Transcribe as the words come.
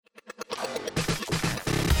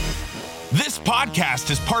This podcast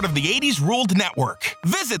is part of the 80s Ruled Network.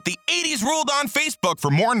 Visit the 80s Ruled on Facebook for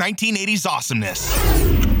more 1980s awesomeness.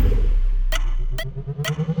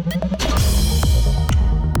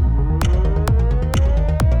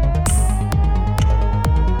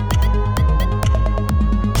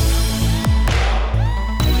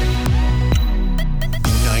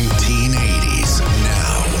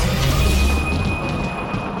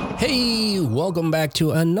 Hey, welcome back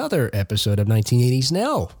to another episode of 1980s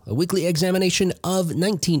Now, a weekly examination of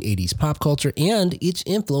 1980s pop culture and its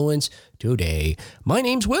influence today. My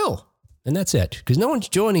name's Will, and that's it, because no one's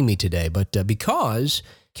joining me today, but because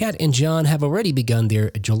Kat and John have already begun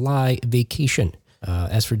their July vacation.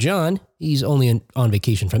 As for John, he's only on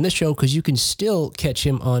vacation from this show because you can still catch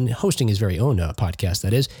him on hosting his very own podcast,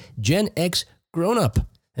 that is, Gen X Grown Up.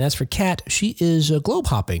 And as for Kat, she is globe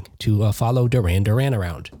hopping to follow Duran Duran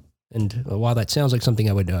around. And while that sounds like something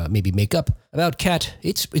I would maybe make up about Kat,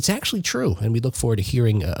 it's actually true, and we look forward to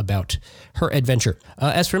hearing about her adventure.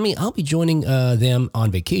 As for me, I'll be joining them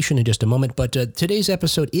on vacation in just a moment, but today's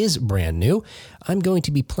episode is brand new. I'm going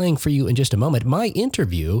to be playing for you in just a moment my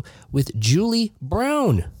interview with Julie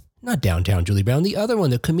Brown. Not downtown Julie Brown, the other one,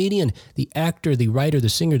 the comedian, the actor, the writer, the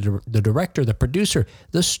singer, the director, the producer,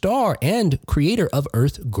 the star, and creator of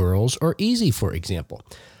Earth Girls Are Easy, for example.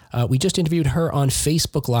 We just interviewed her on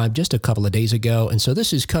Facebook Live just a couple of days ago, and so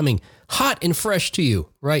this is coming hot and fresh to you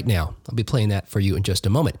right now. I'll be playing that for you in just a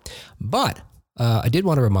moment. But I did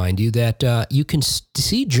want to remind you that you can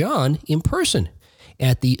see John in person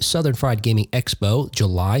at the Southern Fried Gaming Expo,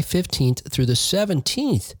 July 15th through the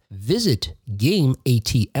 17th. Visit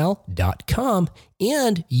GameATL.com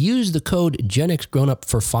and use the code GenXGrownUp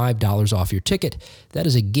for $5 off your ticket. That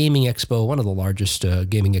is a gaming expo, one of the largest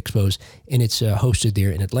gaming expos, and it's hosted there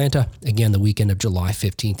in Atlanta, again, the weekend of July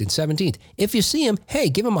 15th and 17th. If you see him, hey,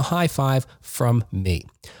 give him a high five from me.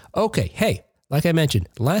 Okay, hey. Like I mentioned,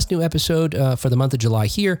 last new episode for the month of July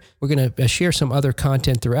here. We're going to share some other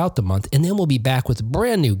content throughout the month, and then we'll be back with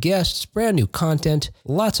brand new guests, brand new content,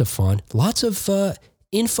 lots of fun, lots of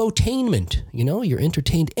infotainment. You know, you're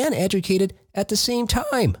entertained and educated at the same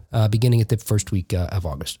time, beginning at the first week of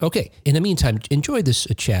August. Okay, in the meantime, enjoy this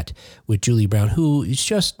chat with Julie Brown, who is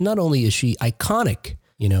just, not only is she iconic,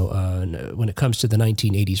 you know, when it comes to the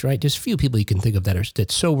 1980s, right? There's few people you can think of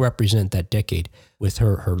that so represent that decade with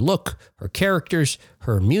her look, her characters,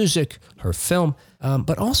 her music, her film,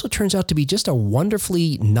 but also turns out to be just a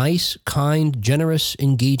wonderfully nice, kind, generous,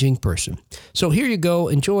 engaging person. So here you go.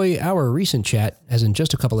 Enjoy our recent chat, as in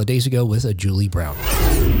just a couple of days ago, with Julie Brown.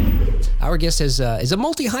 Our guest is a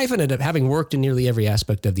multi-hyphenate, having worked in nearly every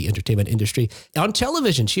aspect of the entertainment industry. On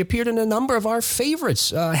television, she appeared in a number of our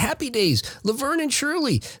favorites, Happy Days, Laverne and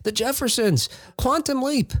Shirley, The Jeffersons, Quantum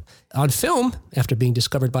Leap. On film, after being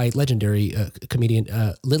discovered by legendary comedian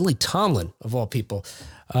Lily Tomlin, of all people,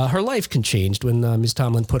 her life changed when Ms.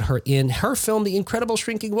 Tomlin put her in her film, The Incredible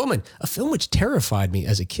Shrinking Woman, a film which terrified me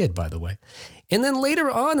as a kid, by the way. And then later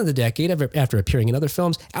on in the decade, after appearing in other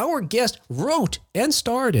films, our guest wrote and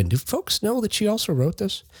starred in. Do folks know that she also wrote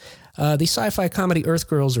this? The sci-fi comedy Earth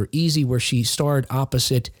Girls Are Easy, where she starred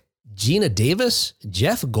opposite Gina Davis,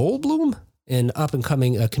 Jeff Goldblum, and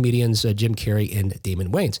up-and-coming comedians Jim Carrey and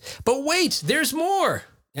Damon Wayans. But wait, there's more!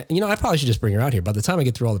 You know, I probably should just bring her out here. By the time I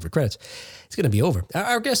get through all of her credits, it's going to be over.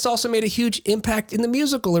 Our guest also made a huge impact in the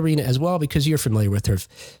musical arena as well, because you're familiar with her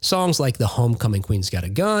songs like The Homecoming Queen's Got a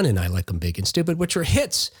Gun and I Like 'Em Big and Stupid, which are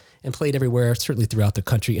hits and played everywhere, certainly throughout the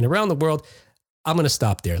country and around the world. I'm going to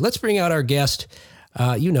stop there. Let's bring out our guest.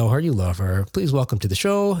 You know her, you love her. Please welcome to the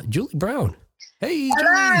show, Julie Brown. Hey, Julie.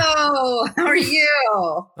 Hello. How are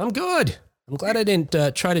you? I'm good. I'm glad I didn't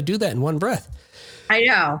try to do that in one breath. I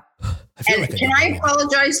know. Can I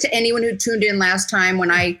apologize to anyone who tuned in last time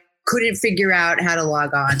when I couldn't figure out how to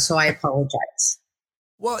log on? So I apologize.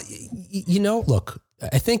 Well, you know, look,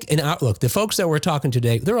 I think the folks that we're talking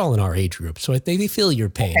today, they're all in our age group. So they feel your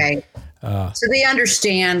pain. Okay. So they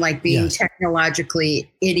understand like being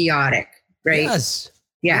technologically idiotic, right? Yes.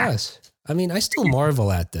 Yeah. Yes. I mean, I still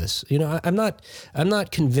marvel at this. You know, I'm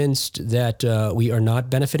not convinced that we are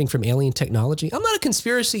not benefiting from alien technology. I'm not a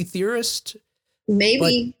conspiracy theorist.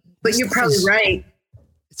 Maybe, but you're probably right.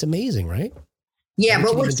 It's amazing, right? Yeah,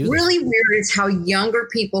 but what's really weird is how younger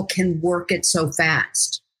people can work it so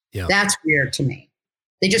fast. Yeah. That's weird to me.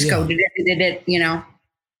 They just go, did it, you know?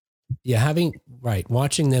 Yeah,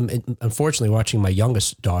 watching them, unfortunately, watching my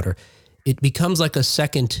youngest daughter, it becomes like a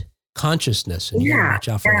second consciousness, and you gotta watch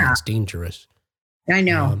out for that. It's dangerous. I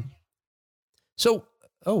know.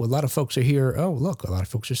 A lot of folks are here. Oh, look, a lot of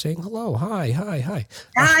folks are saying hello. Hi.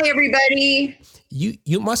 Hi, everybody.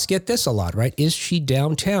 You must get this a lot, right? Is she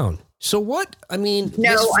downtown? So what? I mean,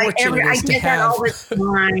 no, I get that all the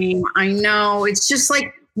time. I know. It's just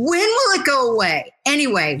like, when will it go away?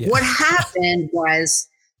 Anyway, what happened was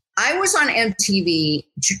I was on MTV.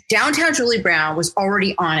 Downtown Julie Brown was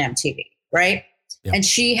already on MTV, right? Yeah. And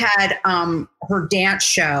she had her dance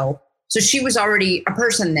show. So she was already a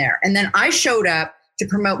person there. And then I showed up to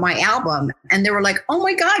promote my album and they were like, oh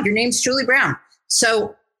my God, your name's Julie Brown.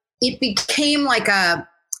 So it became like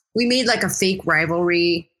we made like a fake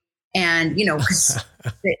rivalry and, you know,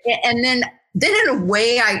 and then in a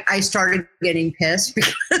way I started getting pissed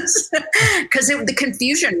because the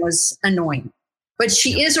confusion was annoying, but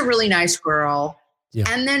she is a really nice girl. Yeah.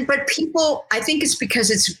 And then, but people, I think it's because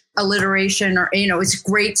it's alliteration or, you know, it's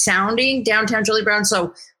great sounding, Downtown Julie Brown.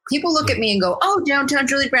 So people look at me and go, oh, Downtown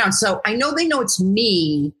Julie Brown. So I know they know it's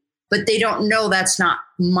me, but they don't know that's not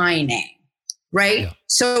my name. Right. Yeah.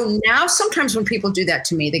 So now sometimes when people do that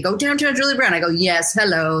to me, they go, Downtown Julie Brown. I go, yes,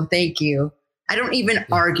 hello, thank you. I don't even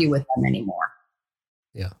argue with them anymore.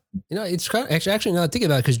 Yeah. You know, it's kind of, actually now thinking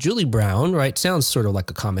about it, because Julie Brown, right, sounds sort of like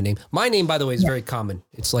a common name. My name, by the way, is very common.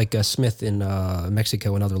 It's like Smith in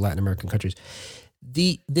Mexico and other Latin American countries.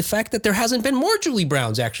 The fact that there hasn't been more Julie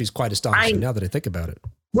Browns actually is quite astonishing now that I think about it.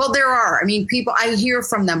 Well, there are. I mean, people, I hear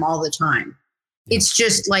from them all the time. Yeah. It's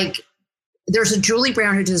just like, there's a Julie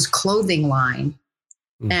Brown who does clothing line.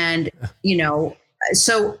 And, you know,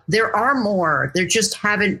 so there are more. They just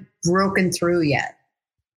haven't broken through yet.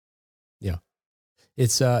 Yeah.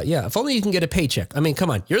 It's, if only you can get a paycheck. I mean,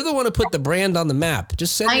 come on. You're the one who put the brand on the map.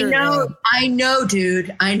 Just send I know,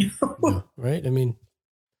 dude. I know. Yeah, right? I mean,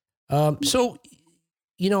 so,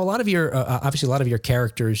 you know, a lot of your, obviously a lot of your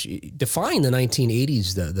characters define the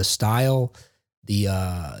 1980s, the style,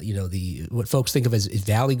 the, you know, what folks think of as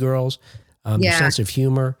Valley Girls, your sense of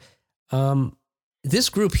humor. This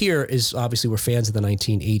group here is obviously we're fans of the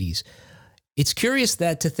 1980s. It's curious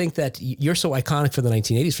to think that you're so iconic for the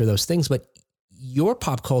 1980s for those things, but your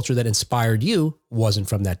pop culture that inspired you wasn't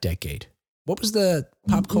from that decade. What was the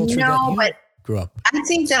pop culture that you grew up? I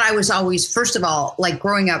think that I was always, first of all, like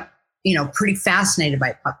growing up, you know, pretty fascinated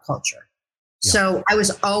by pop culture. Yeah. So I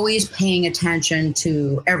was always paying attention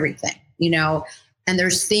to everything, you know, and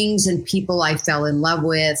there's things and people I fell in love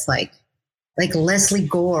with, like Leslie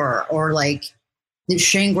Gore or like the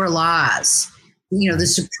Shangri-Las, you know, the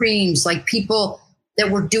Supremes, like people that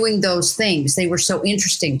were doing those things. They were so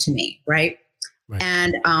interesting to me. Right.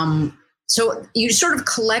 And so you sort of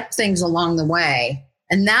collect things along the way.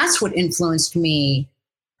 And that's what influenced me.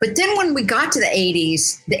 But then when we got to the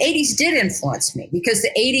 80s did influence me because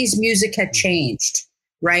the 80s music had changed.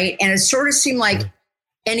 Right. And it sort of seemed like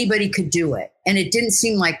anybody could do it. And it didn't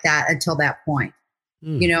seem like that until that point.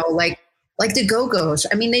 You know, like the Go-Go's.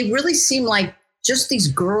 I mean, they really seem like just these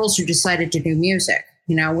girls who decided to do music,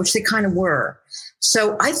 you know, which they kind of were.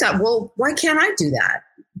 So I thought, well, why can't I do that?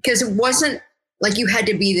 Because it wasn't like you had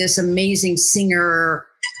to be this amazing singer,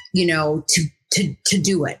 you know, to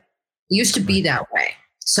do it. It used to be that way.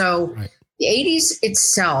 So the 80s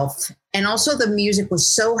itself, and also the music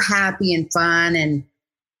was so happy and fun. And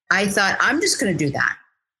I thought, I'm just going to do that,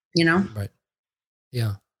 you know? Right.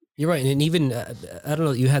 Yeah. You're right. And even, I don't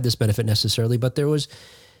know that you had this benefit necessarily, but there was,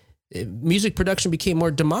 music production became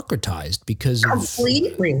more democratized because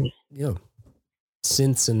completely. Of, you know,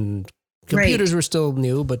 synths and computers were still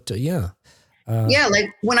new, but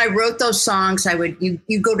like when I wrote those songs, I would,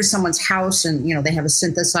 you go to someone's house and, you know, they have a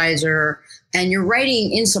synthesizer and you're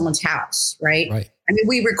writing in someone's house, right? I mean,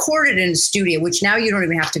 we recorded in a studio, which now you don't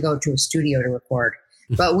even have to go to a studio to record,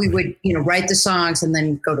 but we would, you know, write the songs and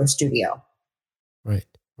then go to a studio.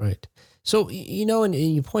 Right. So, you know, and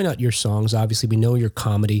you point out your songs, obviously we know your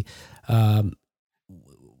comedy. I'm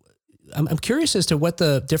curious as to what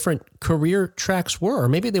the different career tracks were, or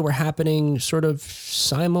maybe they were happening sort of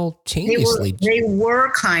simultaneously. They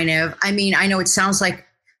were kind of, I mean, I know it sounds like,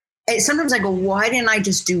 sometimes I go, why didn't I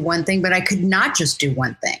just do one thing? But I could not just do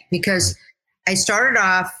one thing because I started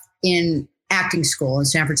off in acting school in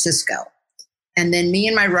San Francisco. And then me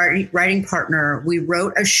and my writing partner, we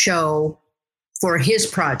wrote a show for his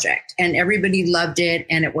project and everybody loved it.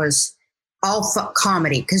 And it was all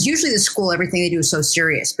comedy because usually the school, everything they do is so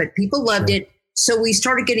serious, but people loved it. So we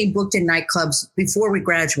started getting booked in nightclubs before we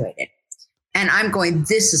graduated. And I'm going,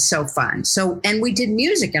 this is so fun. So, and we did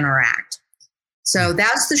music in our act. So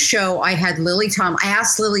that's the show. I had I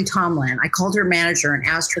asked Lily Tomlin, I called her manager and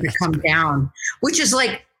asked her to come down, which is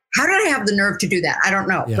like, how did I have the nerve to do that? I don't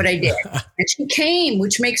know, but I did. And she came,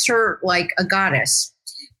 which makes her like a goddess.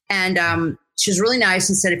 And, she was really nice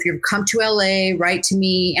and said, if you come to LA, write to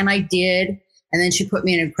me. And I did. And then she put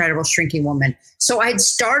me in Incredible Shrinking Woman. So I had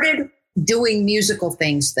started doing musical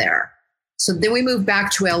things there. So then we moved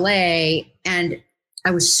back to LA, and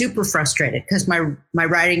I was super frustrated because my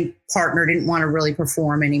writing partner didn't want to really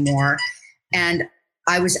perform anymore. And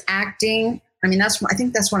I was acting. I mean, I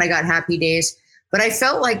think that's when I got Happy Days, but I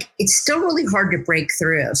felt like it's still really hard to break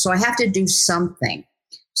through. So I have to do something.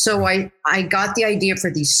 So I got the idea for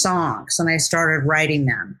these songs and I started writing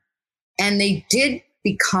them, and they did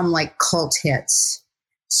become like cult hits.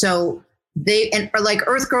 So like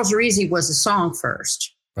Earth Girls Are Easy was a song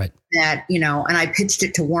first. Right. That, and I pitched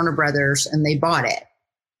it to Warner Brothers and they bought it.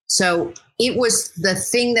 So it was the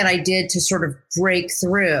thing that I did to sort of break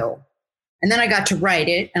through. And then I got to write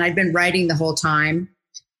it, and I'd been writing the whole time.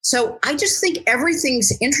 So I just think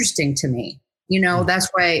everything's interesting to me. That's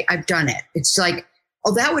why I've done it. It's like,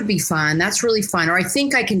 oh, that would be fun. That's really fun. Or I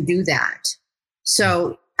think I can do that.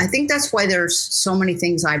 So I think that's why there's so many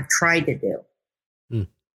things I've tried to do.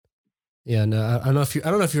 Yeah, no, I don't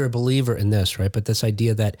know if you're a believer in this, right? But this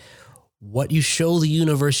idea that what you show the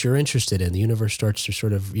universe you're interested in, the universe starts to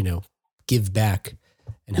sort of, give back.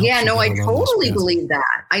 And yeah, no, I totally believe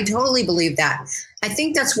that. I totally believe that. I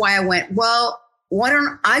think that's why I went, well, why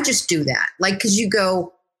don't I just do that? Like, because you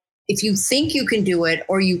go, if you think you can do it,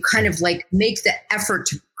 or you kind of like make the effort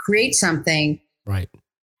to create something, right?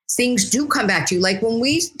 Things do come back to you. Like when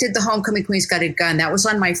we did the Homecoming Queen's Got a Gun, that was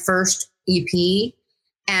on my first EP,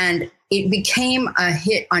 and it became a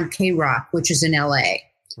hit on K-Rock, which is in LA,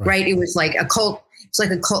 right? It was like a cult. It's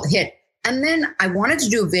like a cult hit. And then I wanted to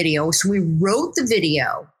do a video. So we wrote the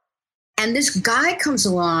video, and this guy comes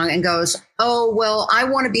along and goes, oh, well, I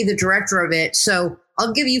want to be the director of it, so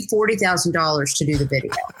I'll give you $40,000 to do the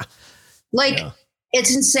video.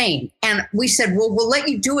 It's insane. And we said, well, we'll let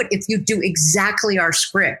you do it if you do exactly our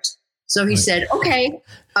script. So he said, okay.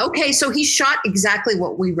 So he shot exactly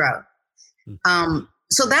what we wrote.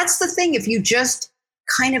 So that's the thing. If you just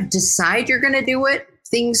kind of decide you're going to do it,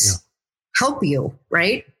 things help you,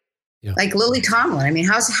 right? Yeah. Like Lily Tomlin. I mean,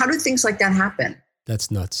 how do things like that happen?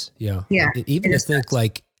 That's nuts. Yeah. Yeah. Even to think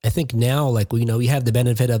nuts. I think now, we have the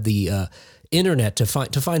benefit of the internet to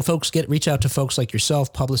find folks, reach out to folks like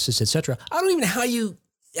yourself, publicists, etc. I don't even know how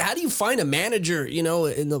do you find a manager, in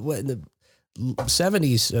the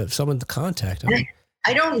 70s, someone to contact?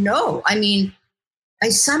 I don't know. I mean, I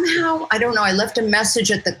don't know. I left a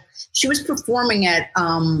message she was performing at,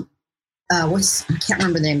 I can't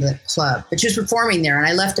remember the name of the club, but she was performing there, and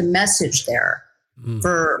I left a message there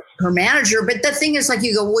for her manager. But the thing is, like,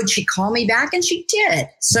 you go, would she call me back? And she did.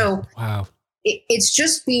 So wow, it's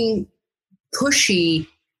just being pushy,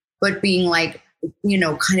 but being like,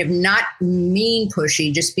 kind of not mean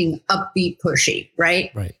pushy, just being upbeat pushy,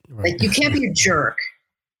 right? Right. Like you can't be a jerk.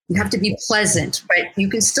 You have to be pleasant, but you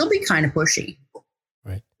can still be kind of pushy.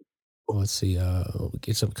 Right. Well, let's see. We'll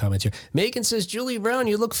get some comments here. Megan says, Julie Brown,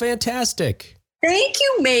 you look fantastic. Thank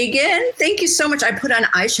you, Megan. Thank you so much. I put on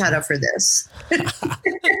eyeshadow for this.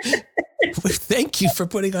 Thank you for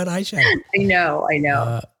putting on eyeshadow. I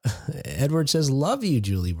know. Edward says, love you,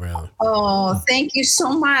 Julie Brown. Oh, thank you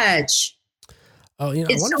so much. Oh,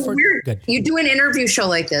 it's so weird. Good. You do an interview show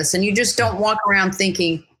like this, and you just don't walk around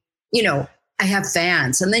thinking, I have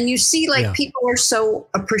fans. And then you see people are so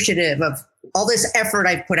appreciative of all this effort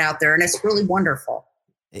I've put out there, and it's really wonderful.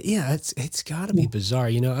 Yeah, it's got to be bizarre.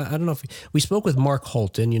 I don't know if we spoke with Mark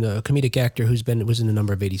Holton, a comedic actor was in a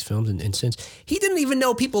number of 80s films, and since he didn't even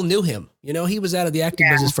know people knew him. He was out of the acting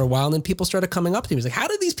business for a while, and then people started coming up to him. He was like, how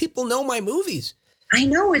do these people know my movies? I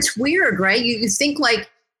know, it's weird, right? You think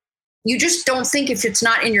you just don't think if it's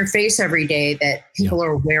not in your face every day that people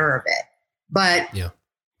are aware of it. But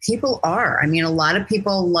people are. I mean, a lot of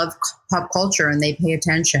people love pop culture, and they pay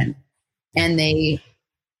attention, and they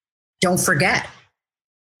don't forget.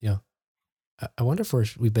 Yeah. I wonder if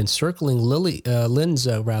we've been circling Lynn's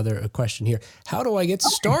a question here. How do I get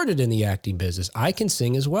started in the acting business? I can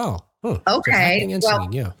sing as well. Okay. Acting and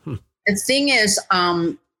singing, yeah. The thing is,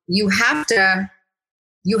 you have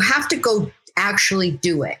to go actually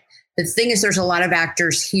do it. The thing is, there's a lot of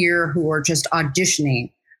actors here who are just auditioning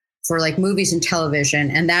for like movies and television.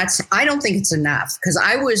 And I don't think it's enough, because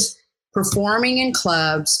I was performing in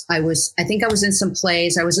clubs. I think I was in some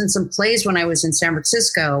plays. I was in some plays when I was in San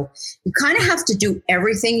Francisco. You kind of have to do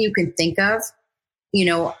everything you can think of,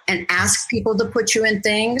 and ask people to put you in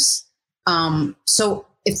things. So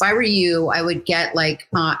if I were you, I would get like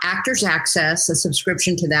Actors Access, a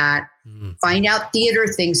subscription to that, find out theater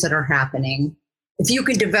things that are happening. If you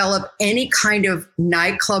could develop any kind of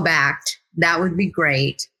nightclub act, that would be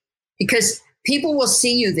great, because people will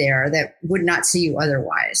see you there that would not see you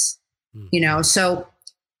otherwise. So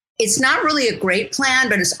it's not really a great plan,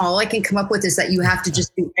 but it's all I can come up with is that you have to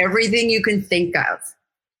just do everything you can think of.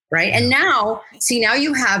 Right. And now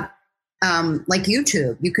you have like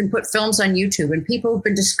YouTube. You can put films on YouTube, and people have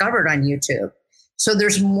been discovered on YouTube. So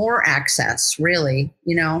there's more access, really,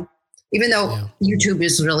 even though YouTube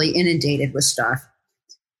is really inundated with stuff.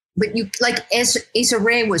 But you like Issa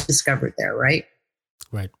Rae was discovered there, right?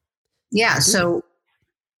 Right. Yeah. So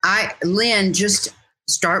Lynn, just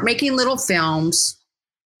start making little films,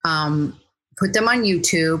 put them on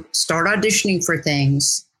YouTube, start auditioning for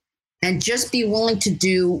things, and just be willing to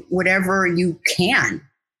do whatever you can.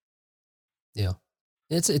 Yeah.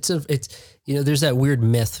 It's there's that weird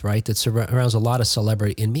myth, right, that surrounds a lot of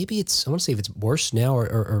celebrity, and maybe I want to say if it's worse now,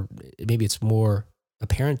 or maybe it's more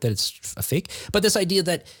apparent that it's a fake. But this idea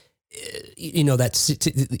that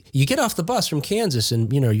that you get off the bus from Kansas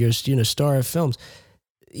and you're a star of films,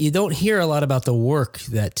 you don't hear a lot about the work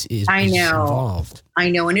that is involved. I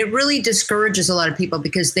know, and it really discourages a lot of people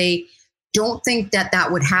because they don't think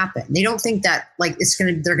that would happen. They don't think that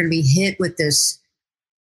they're going to be hit with this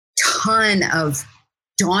ton of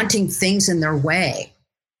daunting things in their way.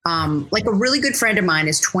 Like a really good friend of mine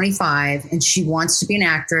is 25 and she wants to be an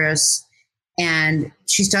actress and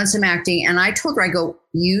she's done some acting. And I told her, I go,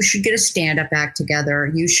 you should get a stand-up act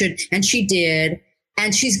together. You should. And she did.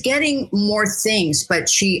 And she's getting more things. But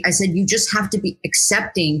I said, you just have to be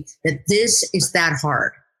accepting that this is that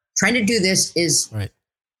hard. Trying to do this is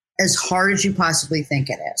as hard as you possibly think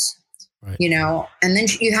it is. Right. And then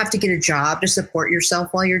you have to get a job to support yourself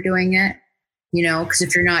while you're doing it, because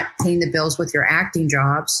if you're not paying the bills with your acting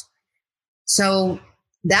jobs. So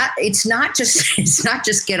that it's not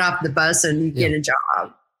just get off the bus and get a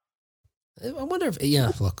job. I wonder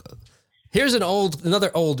if, look, here's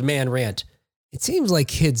another old man rant. It seems like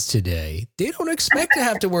kids today, they don't expect to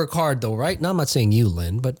have to work hard though, right? Now I'm not saying you,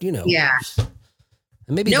 Lynn, but Yeah.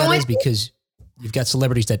 And maybe that is because you've got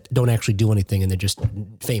celebrities that don't actually do anything and they're just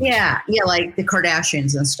famous. Yeah, like the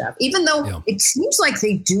Kardashians and stuff. Even though it seems like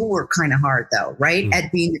they do work kind of hard though, right?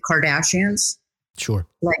 At being the Kardashians. Sure.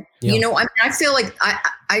 I feel like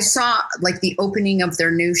I saw like the opening of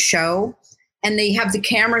their new show and they have the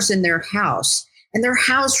cameras in their house and their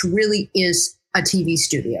house really is a TV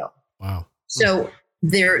studio. Wow. So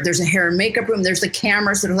there's a hair and makeup room. There's the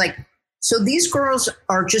cameras that are like, so these girls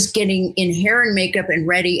are just getting in hair and makeup and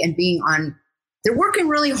ready and being on. They're working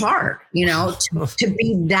really hard, to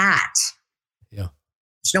be that. Yeah.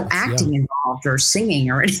 There's no acting involved or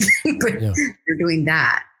singing or anything, but they're doing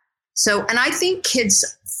that. So, and I think kids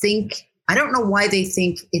I don't know why they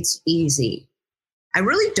think it's easy. I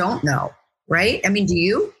really don't know. Right? I mean, do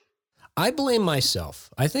you? I blame myself.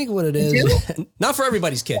 I think what it is, not for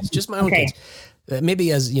everybody's kids, just my own kids.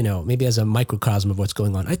 Maybe as a microcosm of what's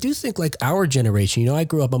going on. I do think like our generation, I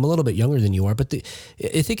grew up, I'm a little bit younger than you are, but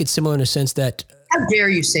I think it's similar in a sense that. How dare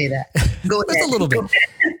you say that? Go ahead. Just a little bit.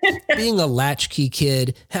 Being a latchkey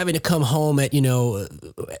kid, having to come home at,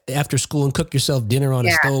 after school and cook yourself dinner on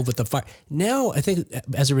a stove with the fire. Now, I think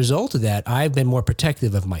as a result of that, I've been more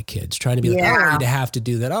protective of my kids, trying to be like, I don't want you to have to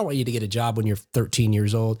do that. I don't want you to get a job when you're 13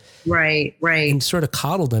 years old. Right. And sort of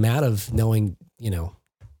coddle them out of knowing,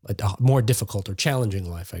 a more difficult or challenging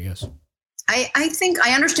life, I guess. I think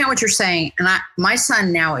I understand what you're saying. And my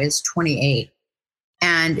son now is 28.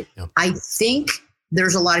 And I think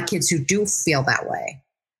there's a lot of kids who do feel that way.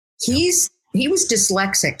 He was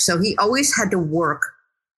dyslexic. So he always had to work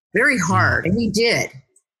very hard. And he did,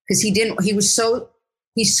 because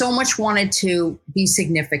he so much wanted to be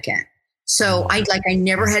significant. So I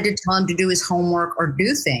never had to tell him to do his homework or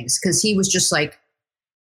do things because he was just like,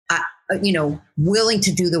 willing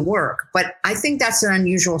to do the work. But I think that's an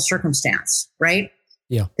unusual circumstance, right?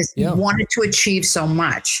 Yeah. Because he wanted to achieve so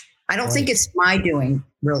much. I don't think it's my doing,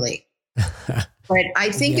 really. But I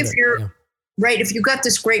think if you're right, if you got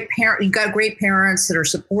this great parent, you got great parents that are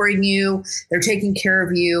supporting you, they're taking care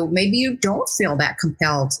of you, maybe you don't feel that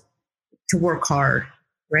compelled to work hard,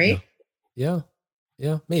 right? Yeah,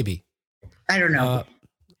 maybe. I don't know.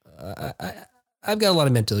 I've got a lot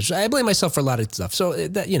of mental issues. I blame myself for a lot of stuff. So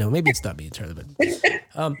that, maybe it's not me entirely,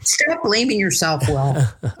 but stop blaming yourself, Will.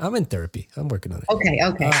 I'm in therapy. I'm working on it.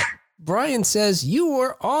 Okay. Brian says, you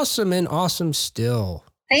are awesome and awesome still.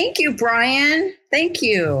 Thank you, Brian. Thank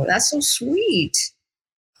you. That's so sweet.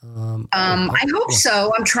 I hope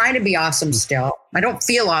so. I'm trying to be awesome still. I don't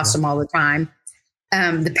feel awesome all the time.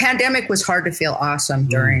 The pandemic was hard to feel awesome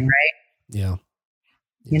during, right?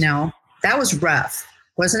 Yeah. That was rough,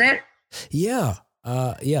 wasn't it? Yeah.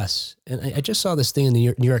 Yes. And I just saw this thing in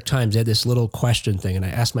the New York Times. They had this little question thing, and I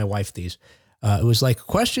asked my wife these. It was like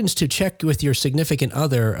questions to check with your significant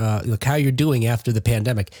other, like how you're doing after the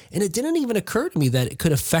pandemic. And it didn't even occur to me that it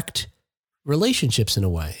could affect relationships in a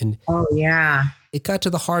way. And it got to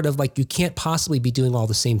the heart of like, you can't possibly be doing all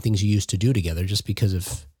the same things you used to do together just because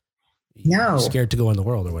of, No. Scared to go in the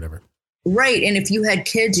world or whatever. Right. And if you had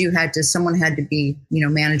kids, someone had to be,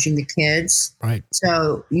 managing the kids. Right.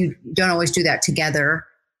 So you don't always do that together.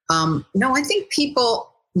 No, I think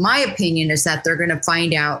my opinion is that they're going to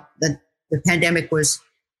find out that the pandemic was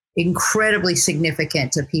incredibly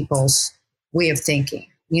significant to people's way of thinking,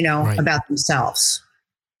 right. about themselves.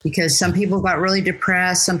 Because some people got really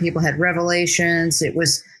depressed. Some people had revelations. It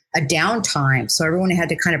was a downtime. So everyone had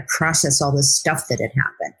to kind of process all this stuff that had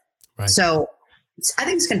happened. Right. So I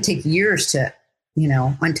think it's going to take years to,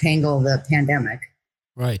 untangle the pandemic.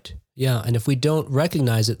 Right. Yeah. And if we don't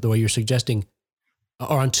recognize it the way you're suggesting,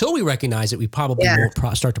 or until we recognize it, we probably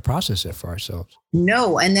won't start to process it for ourselves.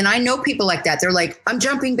 No. And then I know people like that. They're like, I'm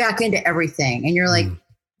jumping back into everything. And you're like,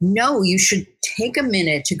 no, you should take a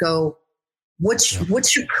minute to go,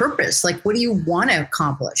 what's your purpose? Like, what do you want to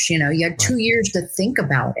accomplish? You had 2 years to think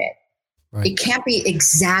about it. Right. It can't be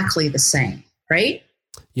exactly the same. Right.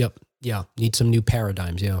 Yep. Yeah. Need some new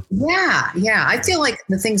paradigms. Yeah. Yeah. Yeah. I feel like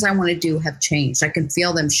the things I want to do have changed. I can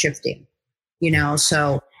feel them shifting,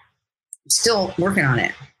 so still working on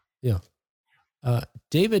it. Yeah.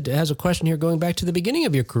 David has a question here going back to the beginning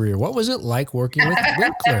of your career. What was it like working with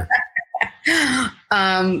Winkler?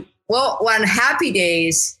 Well, on Happy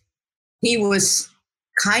Days, he was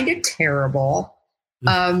kind of terrible.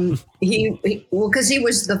 Because he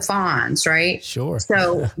was the Fonz, right? Sure.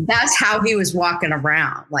 So that's how he was walking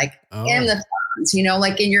around, like in the Fonz,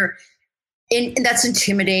 like and that's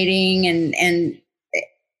intimidating. And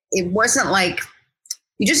it wasn't like,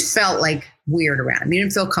 you just felt like weird around him. You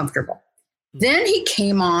didn't feel comfortable. Then he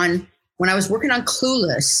came on when I was working on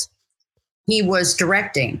Clueless. He was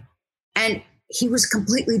directing and he was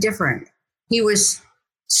completely different. He was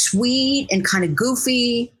sweet and kind of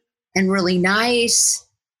goofy and really nice.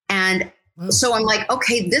 And so I'm like,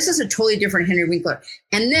 okay, this is a totally different Henry Winkler.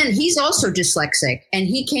 And then he's also dyslexic. And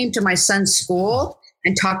he came to my son's school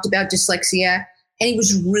and talked about dyslexia. And he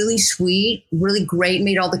was really sweet, really great,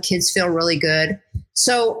 made all the kids feel really good.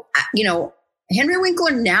 So, Henry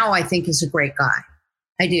Winkler now I think is a great guy.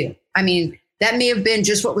 I do. I mean, that may have been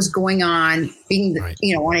just what was going on being,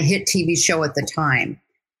 on a hit TV show at the time.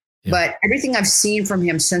 Yeah. But everything I've seen from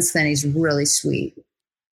him since then, he's really sweet.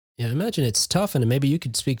 Yeah, I imagine it's tough. And maybe you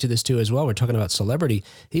could speak to this too as well. We're talking about celebrity.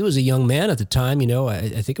 He was a young man at the time,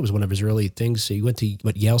 I think it was one of his early things. So he went to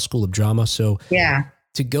Yale School of Drama. So yeah,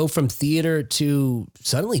 to go from theater to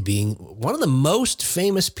suddenly being one of the most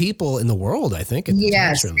famous people in the world, I think.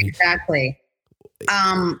 Yes, exactly.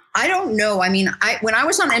 I don't know. I mean, when I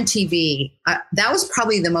was on MTV, that was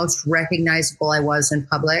probably the most recognizable I was in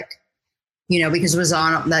public, because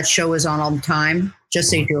that show was on all the time, Just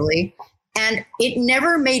Say Julie. And it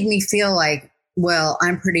never made me feel like, well,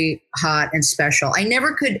 I'm pretty hot and special. I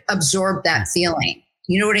never could absorb that feeling.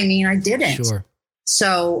 You know what I mean? I didn't. Sure.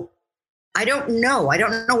 So I don't know. I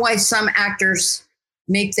don't know why some actors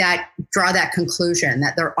draw that conclusion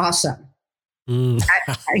that they're awesome. How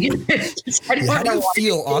do you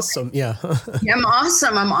feel awesome? Yeah. Yeah, I'm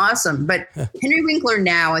awesome. But Henry Winkler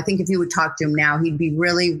now, I think if you would talk to him now, he'd be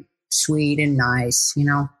really sweet and nice,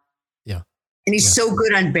 Yeah. And he's so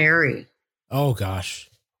good on Barry. Oh, gosh.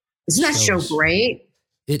 Isn't that show great?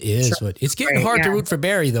 It is. But it's getting hard to root for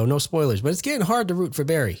Barry, though. No spoilers. But it's getting hard to root for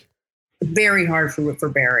Barry. Very hard to root for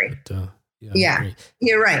Barry. But, yeah.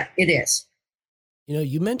 You're right. It is.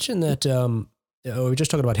 You mentioned that we were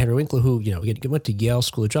just talking about Henry Winkler, who, went to Yale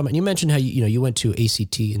School of Drama. And you mentioned how, you went to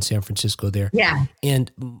ACT in San Francisco there. Yeah.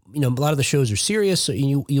 And, a lot of the shows are serious. So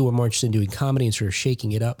you were more interested in doing comedy and sort of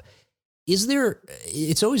shaking it up.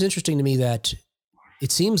 It's always interesting to me that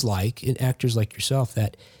it seems like in actors like yourself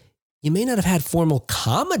that you may not have had formal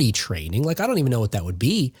comedy training. Like, I don't even know what that would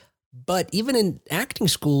be. But even in acting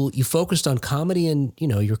school, you focused on comedy and,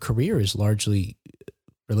 your career is largely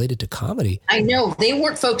related to comedy. I know they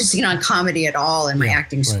weren't focusing on comedy at all in my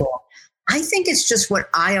acting school. I think it's just what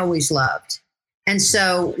I always loved. And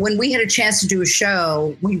so when we had a chance to do a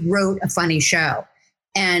show, we wrote a funny show.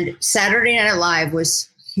 And Saturday Night Live was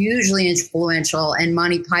hugely influential, and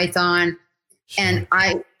Monty Python. Sure. And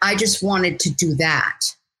I just wanted to do that.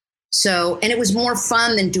 So, and it was more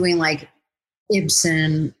fun than doing like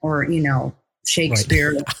Ibsen or,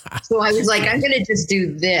 Shakespeare. Right. So I was like, I'm going to just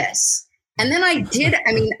do this. And then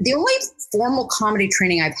the only formal comedy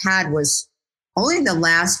training I've had was only in the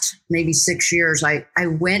last maybe 6 years. I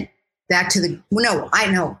went back to when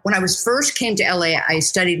I was first came to LA, I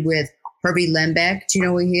studied with Herbie Lembeck. Do you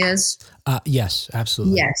know who he is? Yes,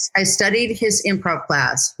 absolutely. Yes. I studied his improv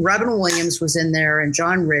class. Robin Williams was in there and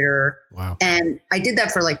John Ritter. Wow. And I did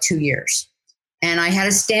that for like 2 years. And I had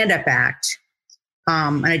a stand-up act.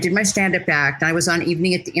 And I did my stand-up act. And I was on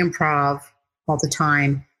Evening at the Improv all the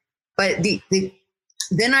time. But in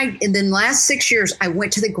the last 6 years, I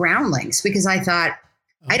went to the Groundlings because I thought,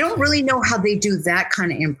 I don't really know how they do that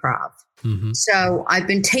kind of improv. Mm-hmm. So I've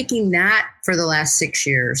been taking that for the last 6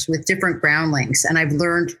 years with different Groundlings, and I've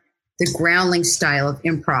learned the Groundling style of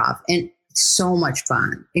improv, and it's so much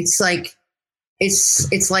fun. It's like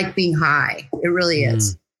being high. It really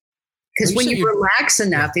is. Because when you relax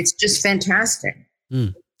enough, it's just fantastic.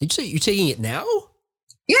 Did you say you're taking it now?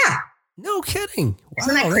 Yeah. No kidding. Wow,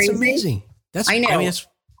 Isn't that crazy? That's amazing. I know. I mean, it's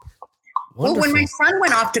well, wonderful. when my son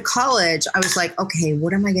went off to college, I was like, okay,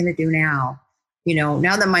 what am I going to do now? You know,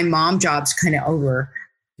 now that my mom job's kind of over.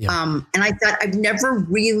 Yeah. And I thought I've never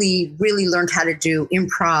really, really learned how to do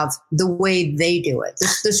improv the way they do it.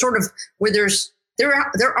 The sort of where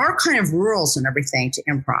there are kind of rules and everything to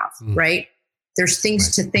improv, right? There's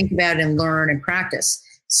things to think about and learn and practice.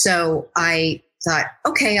 So I thought,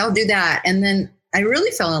 okay, I'll do that. And then I really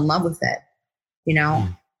fell in love with it. You know,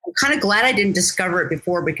 I'm kind of glad I didn't discover it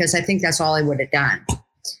before, because I think that's all I would have done.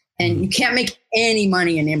 And you can't make any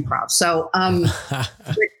money in improv. So but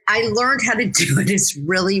I learned how to do it. It's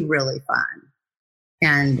really, really fun.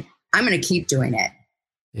 And I'm going to keep doing it.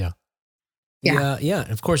 Yeah.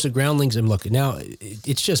 Of course, the Groundlings, and look, now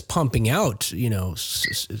it's just pumping out, you know,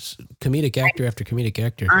 comedic actor after comedic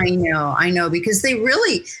actor. I know, because they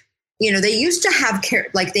really, you know, they used to have,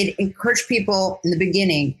 like they'd encourage people in the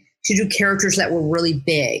beginning to do characters that were really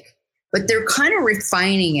big, but they're kind of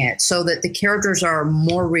refining it so that the characters are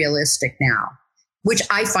more realistic now, which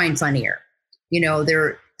I find funnier. You know,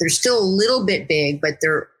 they're still a little bit big, but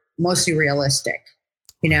they're mostly realistic,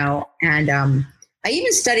 you know, and, I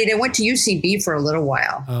even I went to UCB for a little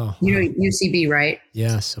while. Oh, you know, UCB, right?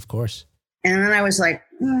 Yes, of course. And then I was like,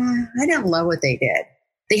 I didn't love what they did.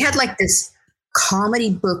 They had like this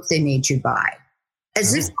comedy book they made you buy,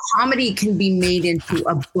 as if comedy can be made into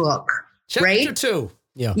a book, right? Chapter 2.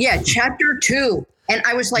 Yeah, chapter 2. And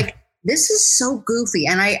I was like, this is so goofy.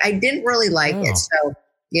 And I didn't really like it. So,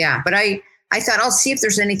 yeah, but I thought I'll see if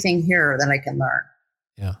there's anything here that I can learn.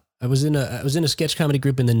 Yeah. I was in a sketch comedy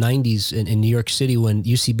group in the 90s in New York City when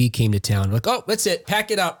UCB came to town. Like, oh, that's it.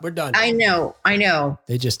 Pack it up. We're done. I know.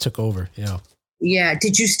 They just took over. Yeah. Yeah.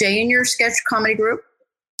 Did you stay in your sketch comedy group?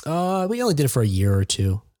 We only did it for a year or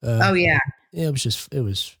two. Oh yeah. It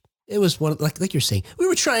was one, like you're saying, we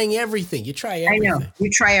were trying everything. You try everything. I know.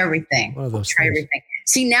 You try everything. One of those try things. everything.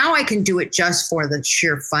 See, now I can do it just for the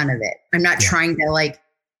sheer fun of it. I'm not trying to like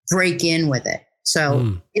break in with it.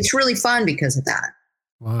 So it's really fun because of that.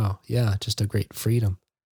 Wow. Yeah. Just a great freedom.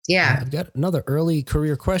 Yeah. I've got another early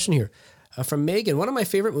career question here from Megan. One of my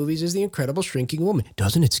favorite movies is The Incredible Shrinking Woman.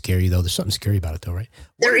 Doesn't it scare you though? There's something scary about it though, right?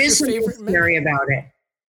 There is something scary about it.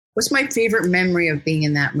 What's my favorite memory of being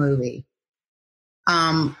in that movie?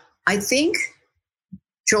 I think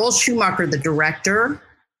Joel Schumacher, the director,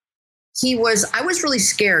 I was really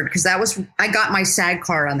scared because I got my SAG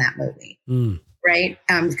card on that movie, right?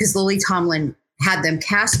 Because Lily Tomlin had them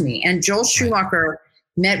cast me, and Joel Schumacher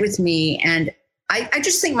met with me, and I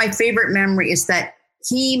just think my favorite memory is that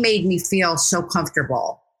he made me feel so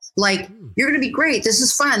comfortable. Like, you're going to be great. This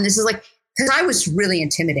is fun. This is like, because I was really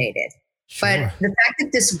intimidated. Sure. But the fact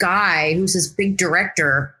that this guy, who's this big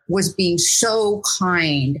director, was being so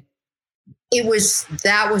kind,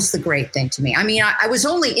 that was the great thing to me. I mean, I was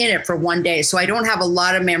only in it for one day, so I don't have a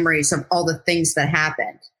lot of memories of all the things that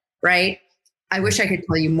happened, right? I wish I could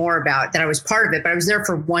tell you more about that. I was part of it, but I was there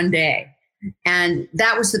for one day. And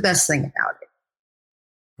that was the best thing about it.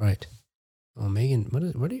 Right. Oh, Megan,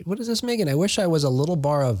 what is this, Megan? I wish I was a little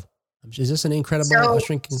bar of, is this an incredible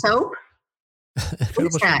shrinking? Soap?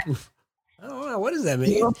 Incredible shrinking. I don't know. What is that,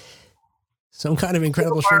 Megan? Some kind of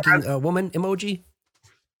incredible shrinking woman emoji?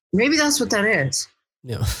 Maybe that's what that is.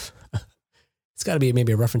 Yeah. It's got to be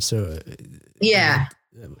maybe a reference to.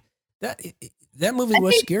 That movie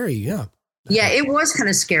was scary. Yeah. Yeah, it was kind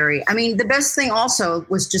of scary. I mean, the best thing also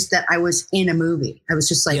was just that I was in a movie. I was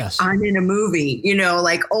just like, I'm in a movie, you know,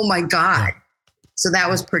 like, oh my God. Yeah. So that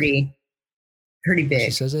was pretty big. She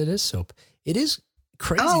says it is soap. It is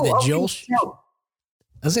crazy that Joel.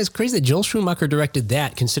 I was saying it's crazy that Joel Schumacher directed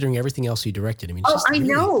that, considering everything else he directed. I mean, I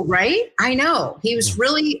know, right? I know. He was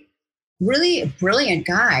really, really a brilliant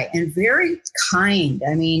guy and very kind.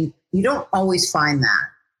 I mean, you don't always find that.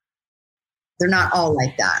 They're not all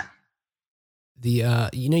like that.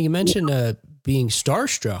 You mentioned being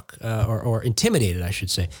starstruck or intimidated, I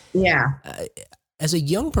should say. Yeah. As a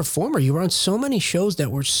young performer, you were on so many shows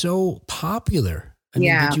that were so popular. I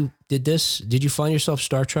mean, did you find yourself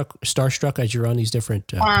starstruck as you're on these different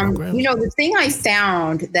programs? You know, the thing I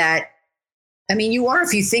found that, I mean, you are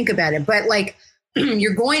if you think about it, but like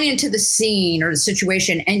you're going into the scene or the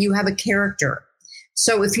situation and you have a character.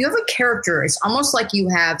 So if you have a character, it's almost like you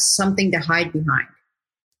have something to hide behind.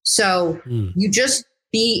 So you just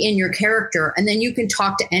be in your character, and then you can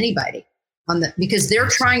talk to anybody because they're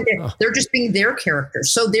they're just being their character.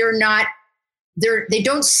 So they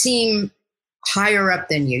don't seem higher up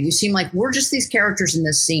than you. You seem like we're just these characters in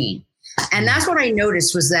this scene. And that's what I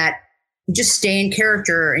noticed was that you just stay in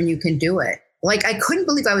character and you can do it. Like, I couldn't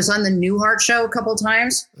believe I was on the Newhart show a couple of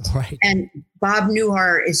times. Right. And Bob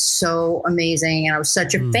Newhart is so amazing. And I was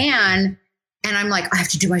such a fan. And I'm like, I have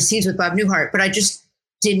to do my scenes with Bob Newhart. But I just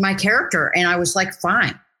did my character and I was like,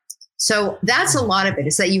 fine. So that's a lot of it,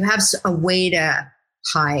 is that you have a way to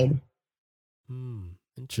hide.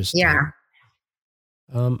 Interesting. Yeah.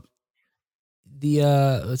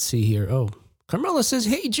 Let's see here. Oh, Carmela says,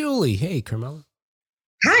 hey, Julie. Hey, Carmela.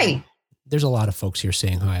 Hi. There's a lot of folks here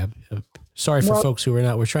saying hi. Sorry for folks who are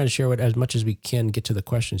not. We're trying to share as much as we can, get to the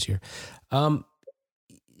questions here.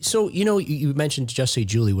 So, you mentioned Just Say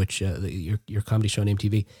Julie, which your comedy show on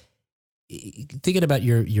MTV. Thinking about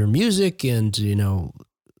your music and,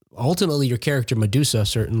 ultimately your character Medusa,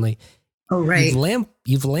 certainly. Oh, right.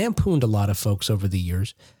 You've lampooned a lot of folks over the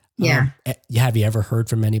years. Yeah. Have you ever heard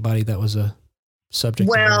from anybody that was a subject?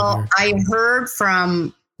 Well, I heard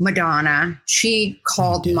from Madonna. She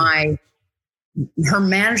called her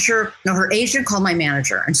agent called my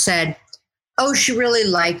manager and said, oh, she really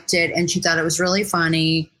liked it and she thought it was really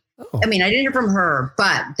funny. Oh. I mean, I didn't hear from her,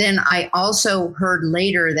 but then I also heard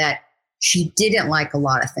later that she didn't like a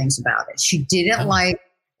lot of things about it. She didn't like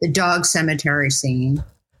the dog cemetery scene.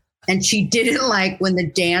 And she didn't like when the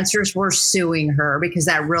dancers were suing her, because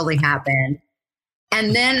that really happened.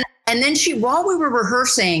 And then while we were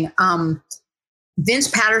rehearsing, Vince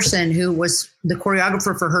Patterson, who was the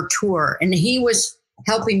choreographer for her tour, and he was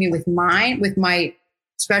helping me with my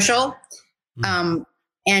special.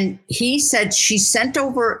 And he said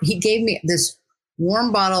he gave me this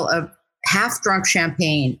warm bottle of half drunk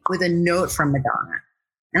champagne with a note from Madonna.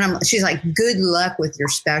 And she's like, good luck with your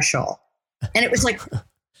special. And it was like,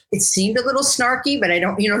 it seemed a little snarky, but I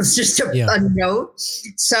don't, it's just a note.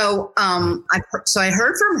 So, I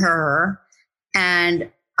heard from her, and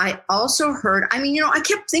I also heard, I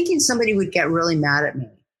kept thinking somebody would get really mad at me,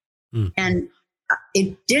 and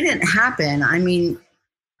it didn't happen. I mean,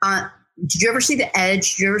 did you ever see The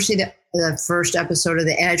Edge? Did you ever see the first episode of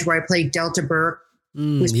The Edge where I played Delta Burke?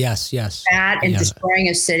 Yes. Bad and destroying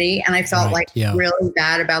a city. And I felt really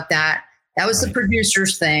bad about that. That was the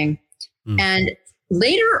producer's thing. And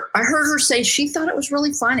later I heard her say she thought it was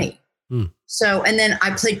really funny. So, and then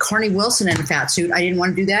I played Carney Wilson in a fat suit. I didn't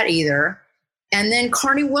want to do that either. And then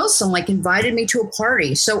Carney Wilson invited me to a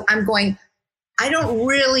party. So I'm going, I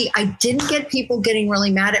didn't get people getting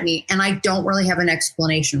really mad at me. And I don't really have an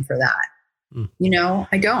explanation for that.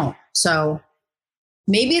 I don't. So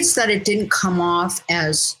maybe it's that it didn't come off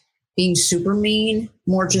as being super mean,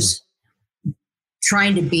 more just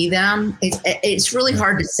trying to be them. It's really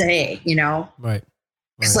hard to say, Right.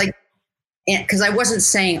 It's because I wasn't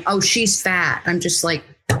saying, oh, she's fat. I'm just like,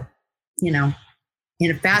 in a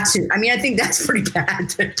fat suit. I mean, I think that's pretty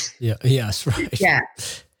bad. Yeah. Yes. Right. Yeah.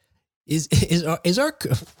 Is our,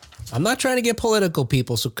 I'm not trying to get political,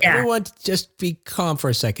 people. So everyone just be calm for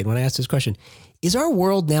a second when I ask this question. Is our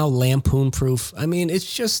world now lampoon proof? I mean,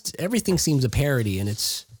 it's just, everything seems a parody, and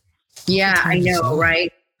it's. Yeah, I know.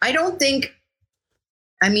 Right. I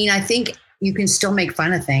think you can still make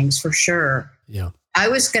fun of things for sure. Yeah.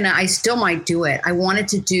 I still might do it. I wanted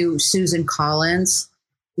to do Susan Collins,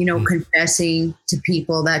 confessing to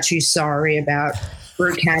people that she's sorry about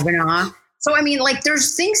Bert Kavanaugh. So,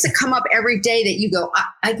 there's things that come up every day that you go,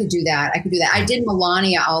 I could do that. I could do that. I did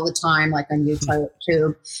Melania all the time, on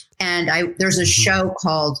YouTube. And there's a show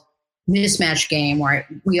called Mismatch Game where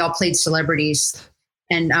we all played celebrities,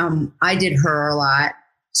 and I did her a lot.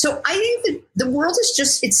 So I think that the world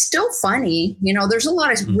is it's still funny. There's a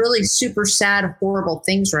lot of really super sad, horrible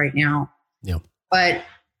things right now. Yeah. But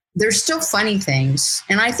there's still funny things.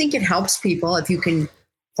 And I think it helps people if you can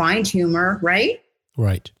find humor, right?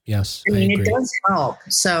 Right. Yes. I mean, it does help.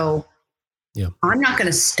 So I'm not going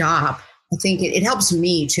to stop. I think it helps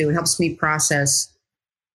me too. It helps me process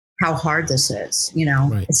how hard this is.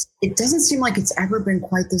 Right. It doesn't seem like it's ever been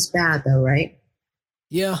quite this bad though, right?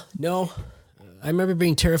 Yeah, no. I remember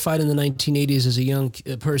being terrified in the 1980s as a young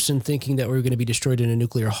person, thinking that we were going to be destroyed in a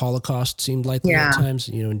nuclear holocaust. Seemed likely at times,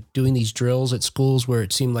 doing these drills at schools where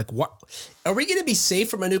it seemed like, what, are we going to be safe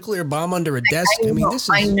from a nuclear bomb under a desk?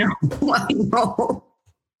 I know.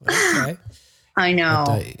 Okay. I know.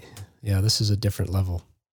 But, this is a different level.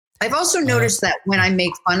 I've also noticed that when I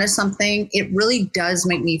make fun of something, it really does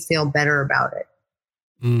make me feel better about it.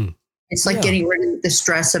 It's like getting rid of the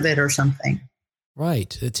stress of it or something. Right.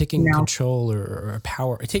 Taking control or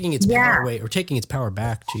power, taking its power away or taking its power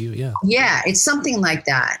back to you. Yeah. Yeah. It's something like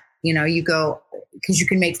that. You go, because you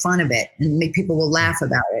can make fun of it and make people will laugh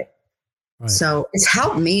about it. Right. So it's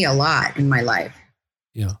helped me a lot in my life.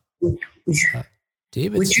 Yeah.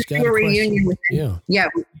 David, would you do a reunion with him? Yeah.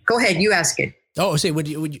 Go ahead. You ask it. Oh, say, would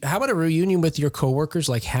you, how about a reunion with your coworkers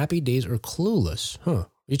like Happy Days or Clueless? Huh. Are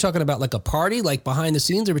you talking about like a party, like behind the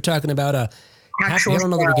scenes, or are we talking about a happy, I don't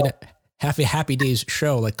know that we get a Happy Days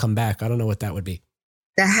show, like come back? I don't know what that would be.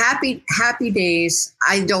 The Happy Days,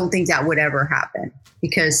 I don't think that would ever happen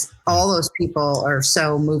because all those people are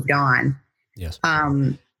so moved on. Yes.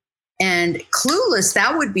 And Clueless,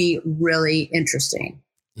 that would be really interesting.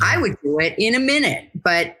 Yeah. I would do it in a minute,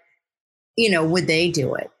 but would they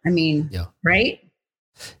do it? I mean, right?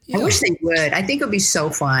 Yeah. I wish they would. I think it would be so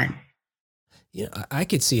fun. Yeah, I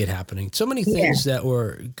could see it happening. So many things that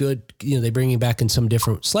were good, they bring you back in some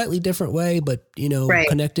slightly different way, but,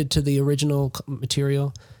 connected to the original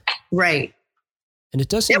material. Right. And it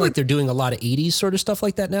does seem like they're doing a lot of 80s sort of stuff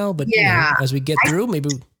like that now, but as we get through, maybe.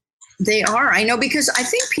 They are. I know, because I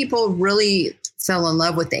think people really fell in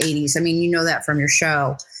love with the 80s. I mean, you know that from your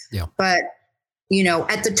show. Yeah. But,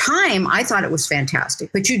 at the time, I thought it was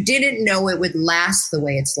fantastic, but you didn't know it would last the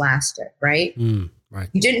way it's lasted, right? Right.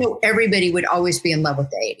 You didn't know everybody would always be in love with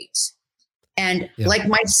the 80s. And like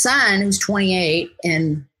my son, who's 28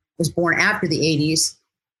 and was born after the 80s,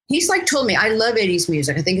 he's like told me, I love 80s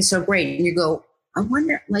music. I think it's so great. And you go, I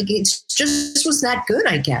wonder, like, it's just was that good,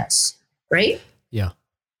 I guess. Right? Yeah.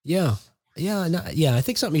 Yeah. Yeah. No, yeah. I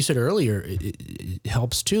think something you said earlier it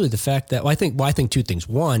helps too. The fact that, I think two things.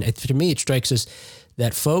 One, to me, it strikes us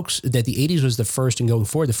that that the 80s was the first, and going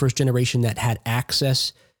forward, the first generation that had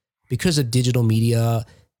access because of digital media,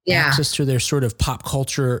 access to their sort of pop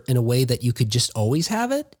culture in a way that you could just always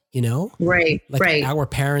have it, Right, like right. Our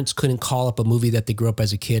parents couldn't call up a movie that they grew up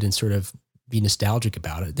as a kid and sort of be nostalgic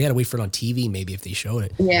about it. They had to wait for it on TV, maybe, if they showed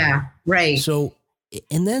it. Yeah, right. So,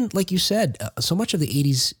 and then, like you said, so much of the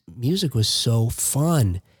 80s music was so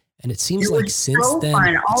fun. And it seems like since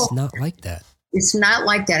then, it's not like that. It's not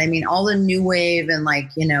like that. I mean, all the new wave and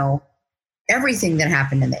everything that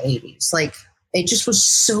happened in the 80s, like, it just was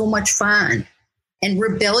so much fun and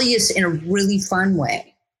rebellious in a really fun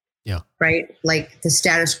way. Yeah. Right. Like the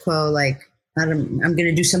status quo, like, I'm going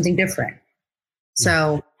to do something different.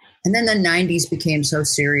 So, and then the 90s became so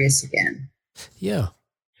serious again. Yeah.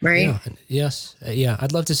 Right. Yeah. Yes. Yeah.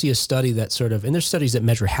 I'd love to see a study that sort of, and there's studies that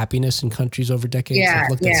measure happiness in countries over decades. Yeah.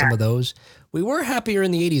 I've looked at some of those. We were happier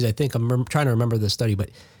in the 80s, I think. I'm trying to remember the study,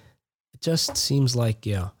 but just seems like,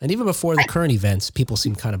 and even before the current events, people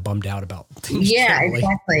seem kind of bummed out about things. Yeah,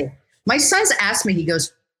 exactly. My son's asked me, he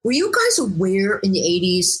goes, were you guys aware in the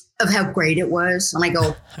 80s of how great it was? And I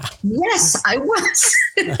go, yes, I was.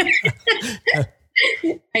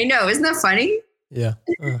 I know. Isn't that funny? Yeah.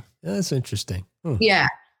 That's interesting. Yeah.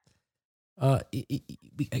 Look,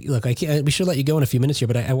 we should let you go in a few minutes here,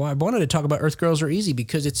 but I wanted to talk about Earth Girls Are Easy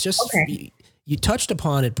because it's just, you touched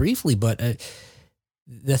upon it briefly, but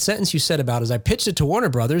the sentence you said about is I pitched it to Warner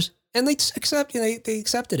Brothers and they accepted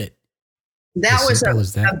it. That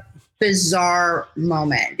was a bizarre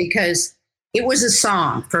moment because it was a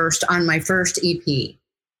song first on my first EP.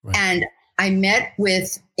 Right. And I met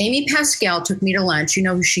with Amy Pascal, took me to lunch. You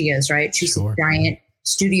know who she is, right? She's a giant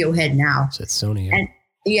studio head now. So it's Sony.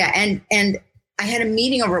 And I had a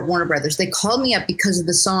meeting over at Warner Brothers. They called me up because of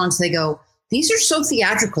the songs. They go, these are so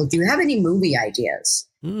theatrical. Do you have any movie ideas?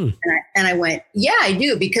 And I went, yeah, I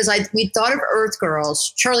do, because we thought of Earth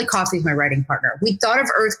Girls. Charlie Coffey's my writing partner. We thought of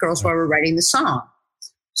Earth Girls while we were writing the song.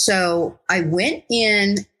 So I went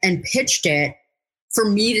in and pitched it for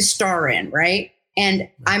me to star in, right? And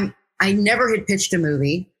I never had pitched a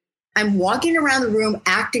movie. I'm walking around the room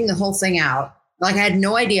acting the whole thing out. Like I had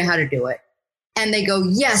no idea how to do it. And they go,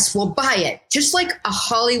 yes, we'll buy it. Just like a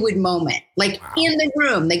Hollywood moment, like in the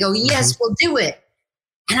room, they go, yes, we'll do it.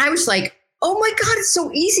 And I was like, oh my God, it's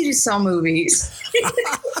so easy to sell movies.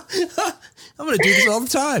 I'm going to do this all the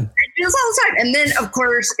time. And then, of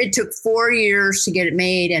course, it took 4 years to get it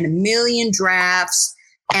made and 1 million drafts.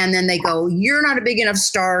 And then they go, you're not a big enough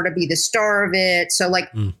star to be the star of it. So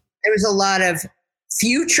like there was a lot of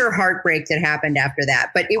future heartbreak that happened after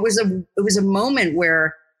that. But it was a moment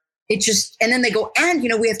where it just, and then they go, and,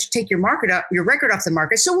 we have to take your record off the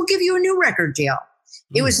market. So we'll give you a new record deal.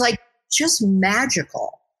 It was like just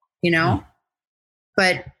magical,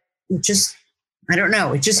 but just, I don't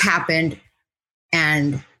know. It just happened.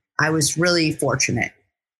 And I was really fortunate.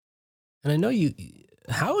 And I know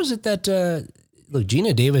how is it that, look,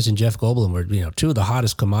 Gina Davis and Jeff Goldblum were, two of the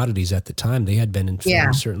hottest commodities at the time. They had been in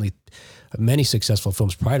film certainly many successful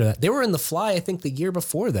films prior to that. They were in The Fly, I think, the year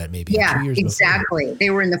before that, maybe. Yeah, 2 years exactly. before. They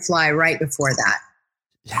were in The Fly right before that.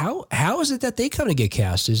 How is it that they come to get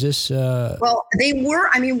cast? Is this? Well, they were.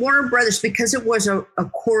 I mean, Warner Brothers, because it was a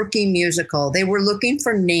quirky musical. They were looking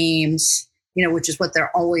for names, which is what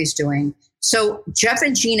they're always doing. So Jeff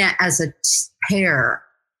and Gina, as a pair,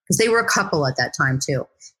 because they were a couple at that time too,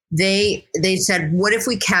 they said, "What if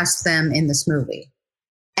we cast them in this movie?"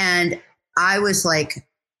 And I was like,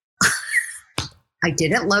 I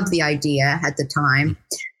didn't love the idea at the time.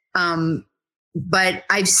 But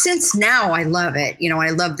now I love it. I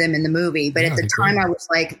love them in the movie. But at the time I was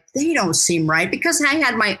like, they don't seem right, because I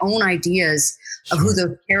had my own ideas of who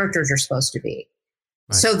those characters are supposed to be.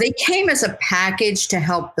 Right. So they came as a package to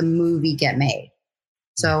help the movie get made.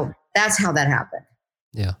 So that's how that happened.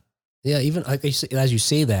 Yeah. Yeah. Even as you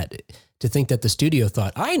say that, to think that the studio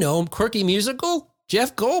thought, I know him, quirky musical,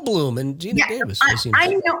 Jeff Goldblum and Gina Davis. I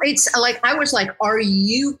know. It's like, I was like, are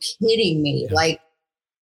you kidding me? Yeah. Like,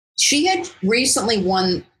 she had recently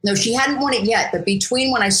won. No, she hadn't won it yet. But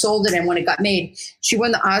between when I sold it and when it got made, she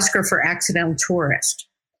won the Oscar for Accidental Tourist.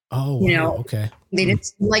 Oh, wow. Okay. They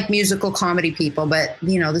didn't like musical comedy people, but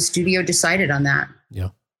the studio decided on that. Yeah.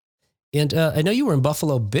 And I know you were in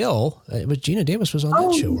Buffalo Bill, but Gina Davis was on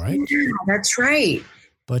that show, right? Yeah, that's right.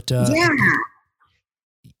 But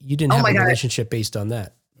you didn't have a relationship based on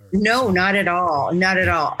that. No, not at all. Not at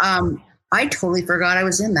all. I totally forgot I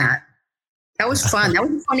was in that. That was fun. That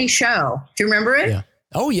was a funny show. Do you remember it? Yeah.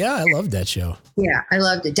 Oh, yeah. I loved that show. Yeah, I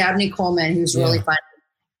loved it. Dabney Coleman, he was really fun.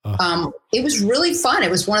 It was really fun.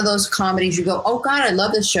 It was one of those comedies you go, oh, God, I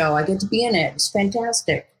love this show. I get to be in it. It's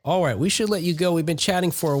fantastic. All right. We should let you go. We've been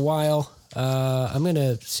chatting for a while. I'm going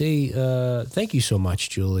to say thank you so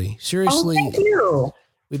much, Julie. Seriously. Oh, thank you.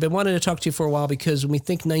 We've been wanting to talk to you for a while, because when we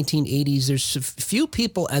think 1980s, there's a few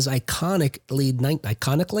people as iconically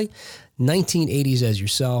 1980s as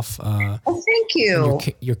yourself. Thank you.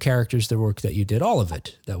 Your characters, the work that you did, all of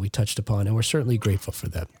it that we touched upon, and we're certainly grateful for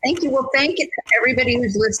that. Thank you. Well, thank you to everybody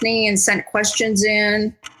who's listening and sent questions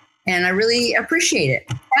in, and I really appreciate it.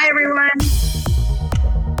 Bye, everyone.